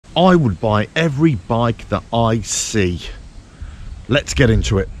I would buy every bike that I see. Let's get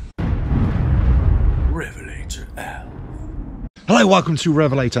into it. RevelatorAlf. Hello, welcome to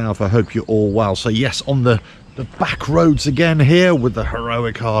RevelatorAlf. I hope you're all well. So yes, on the back roads again here with the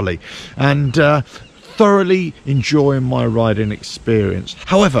heroic Harley, and thoroughly enjoying my riding experience.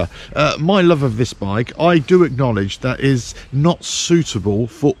 However, my love of this bike, I do acknowledge that is not suitable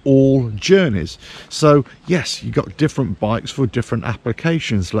for all journeys. So yes, you got different bikes for different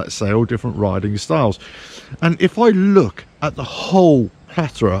applications, let's say, or different riding styles. And if I look at the whole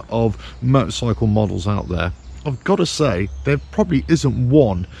plethora of motorcycle models out there, I've got to say there probably isn't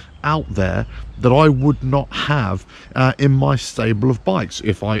one out there that I would not have in my stable of bikes.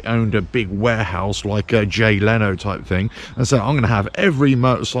 If I owned a big warehouse like a Jay Leno type thing and said, I'm going to have every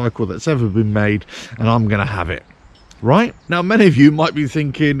motorcycle that's ever been made and I'm going to have it. Right? Now, many of you might be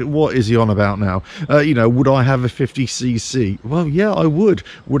thinking, what is he on about now? You know, would I have a 50cc? Well, yeah, I would.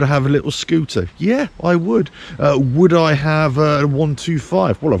 Would I have a little scooter? Yeah, I would. Would I have a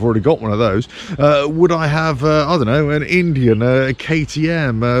 125? Well, I've already got one of those. Would I have, I don't know, an Indian, a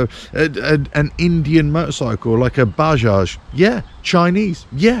KTM, an Indian motorcycle like a Bajaj? Yeah. Chinese?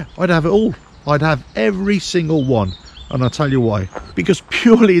 Yeah, I'd have it all. I'd have every single one. And I'll tell you why. Because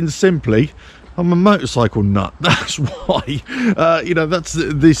purely and simply, I'm a motorcycle nut. That's why. You know, that's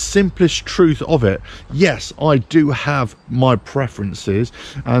the simplest truth of it. Yes, I do have my preferences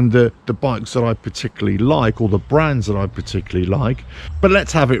and the bikes that I particularly like, or the brands that I particularly like. But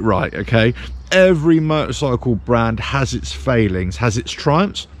let's have it right, okay? Every motorcycle brand has its failings, has its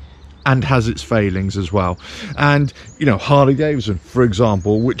triumphs, and has its failings as well. And, you know, Harley Davidson, for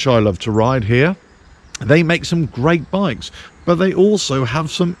example, which I love to ride here, they make some great bikes, but they also have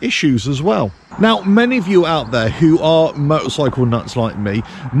some issues as well. Now, many of you out there who are motorcycle nuts like me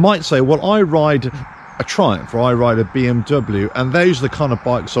might say, well, I ride a Triumph or I ride a BMW, and those are the kind of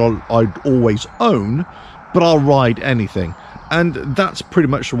bikes I'd always own, but I'll ride anything. And that's pretty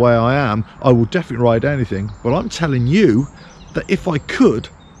much the way I am. I will definitely ride anything, but I'm telling you that if I could,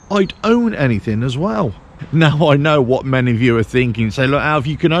 I'd own anything as well. Now, I know what many of you are thinking. Say, look, Alf,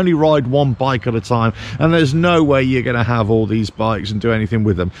 you can only ride one bike at a time, and there's no way you're going to have all these bikes and do anything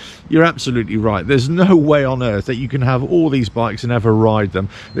with them. You're absolutely right. There's no way on earth that you can have all these bikes and ever ride them.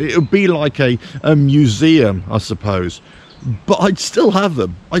 It would be like a museum, I suppose. But I'd still have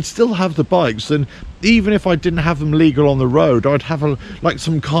them. I'd still have the bikes, and even if I didn't have them legal on the road, I'd have like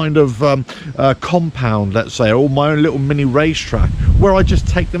some kind of compound, let's say, or my own little mini racetrack where I just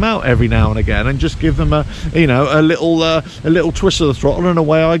take them out every now and again and just give them a little twist of the throttle, and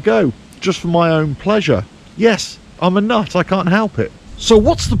away I go, just for my own pleasure. Yes, I'm a nut. I can't help it. So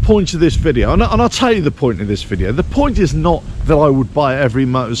what's the point of this video? And I'll tell you the point of this video. The point is not that I would buy every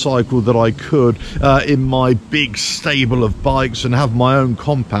motorcycle that I could in my big stable of bikes and have my own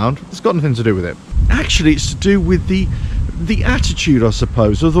compound. It's got nothing to do with it. Actually, it's to do with the attitude, I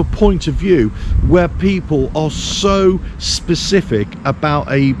suppose, or the point of view where people are so specific about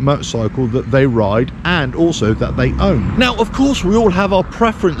a motorcycle that they ride and also that they own. Now, of course, we all have our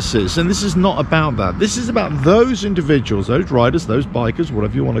preferences, and this is not about that. This is about those individuals, those riders, those bikers,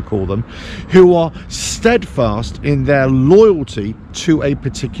 whatever you want to call them, who are steadfast in their loyalty to a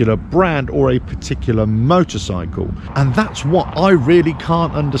particular brand or a particular motorcycle. And that's what I really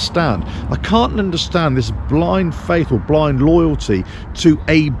can't understand. I can't understand this blind faith or blind loyalty to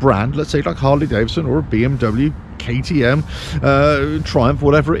a brand, let's say like Harley Davidson or a BMW, KTM, Triumph,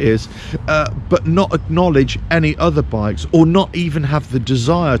 whatever it is, but not acknowledge any other bikes, or not even have the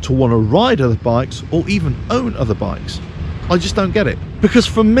desire to want to ride other bikes or even own other bikes. I just don't get it. Because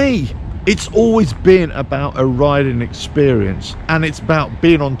for me, it's always been about a riding experience, and it's about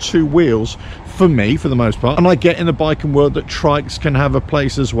being on two wheels for me, for the most part. And I get in the biking world that trikes can have a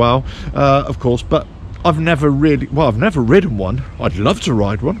place as well, of course, but I've never ridden one. I'd love to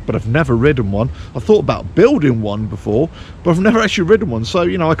ride one, but I've never ridden one. I've thought about building one before, but I've never actually ridden one, so,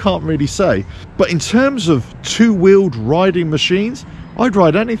 you know, I can't really say. But in terms of two-wheeled riding machines, I'd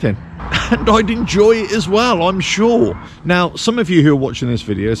ride anything. And I'd enjoy it as well, I'm sure. Now, some of you who are watching this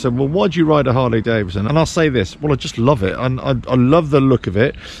video said, well, why do you ride a Harley Davidson? And I'll say this, well, I just love it. And I love the look of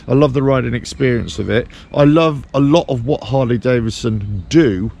it. I love the riding experience of it. I love a lot of what Harley Davidson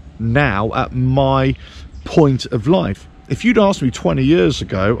do now at my point of life. If you'd asked me 20 years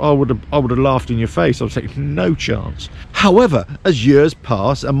ago, I would have laughed in your face. I would say no chance. However, as years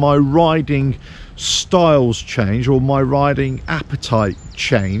pass and my riding styles change, or my riding appetite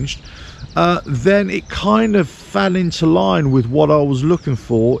changed, then it kind of fell into line with what I was looking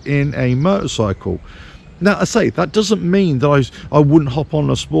for in a motorcycle. Now, I say that doesn't mean that I wouldn't hop on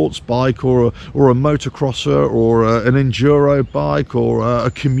a sports bike or a motocrosser or an enduro bike or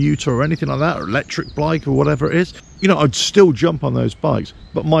a commuter or anything like that, or electric bike or whatever it is. You know, I'd still jump on those bikes,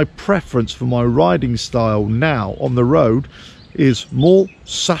 but my preference for my riding style now on the road is more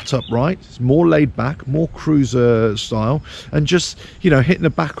sat upright, it's more laid back, more cruiser style, and just, you know, hitting the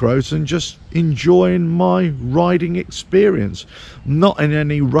back roads and just enjoying my riding experience. Not in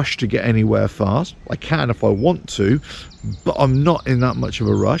any rush to get anywhere fast. I can if I want to, but I'm not in that much of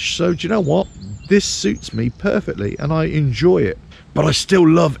a rush. So do you know what, this suits me perfectly and I enjoy it. But I still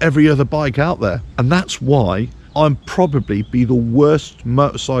love every other bike out there, and that's why I'm probably be the worst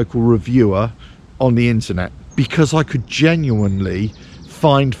motorcycle reviewer on the internet, because I could genuinely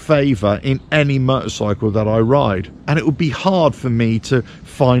find favour in any motorcycle that I ride, and it would be hard for me to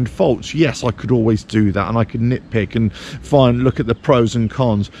find faults. Yes, I could always do that, and I could nitpick and look at the pros and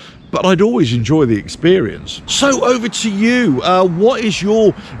cons, but I'd always enjoy the experience. So over to you. What is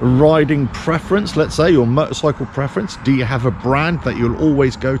your riding preference? Let's say your motorcycle preference. Do you have a brand that you'll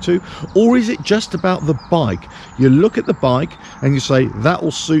always go to, or is it just about the bike? You look at the bike and you say, that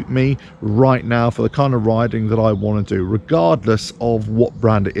will suit me right now for the kind of riding that I want to do, regardless of what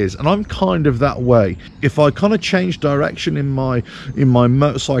brand it is. And I'm kind of that way. If I kind of change direction in my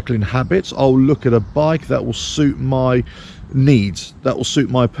motorcycling habits, I'll look at a bike that will suit my needs, that will suit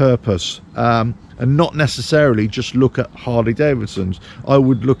my purpose, and not necessarily just look at Harley Davidsons. I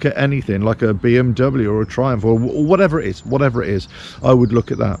would look at anything like a BMW or a Triumph or whatever it is. I would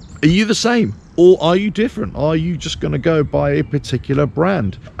look at that. Are you the same, or are you different? Are you just going to go by a particular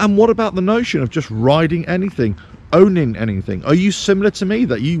brand? And what about the notion of just riding anything, owning anything? Are you similar to me,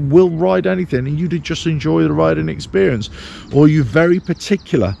 that you will ride anything and you just enjoy the riding experience, or are you very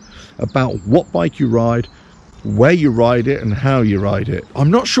particular about what bike you ride, where you ride it, and how you ride it?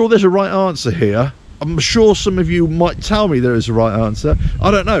 I'm not sure there's a right answer here. I'm sure some of you might tell me there is a right answer. I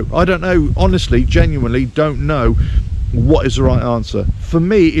don't know. Honestly, genuinely don't know what is the right answer. For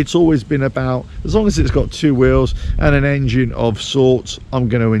me, it's always been about, as long as it's got two wheels and an engine of sorts, I'm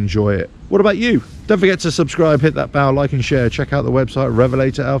going to enjoy it. What about you? Don't forget to subscribe, hit that bell, like and share. Check out the website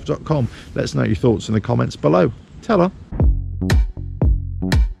RevelatorAlf.com. Let us know your thoughts in the comments below. Ta-ra.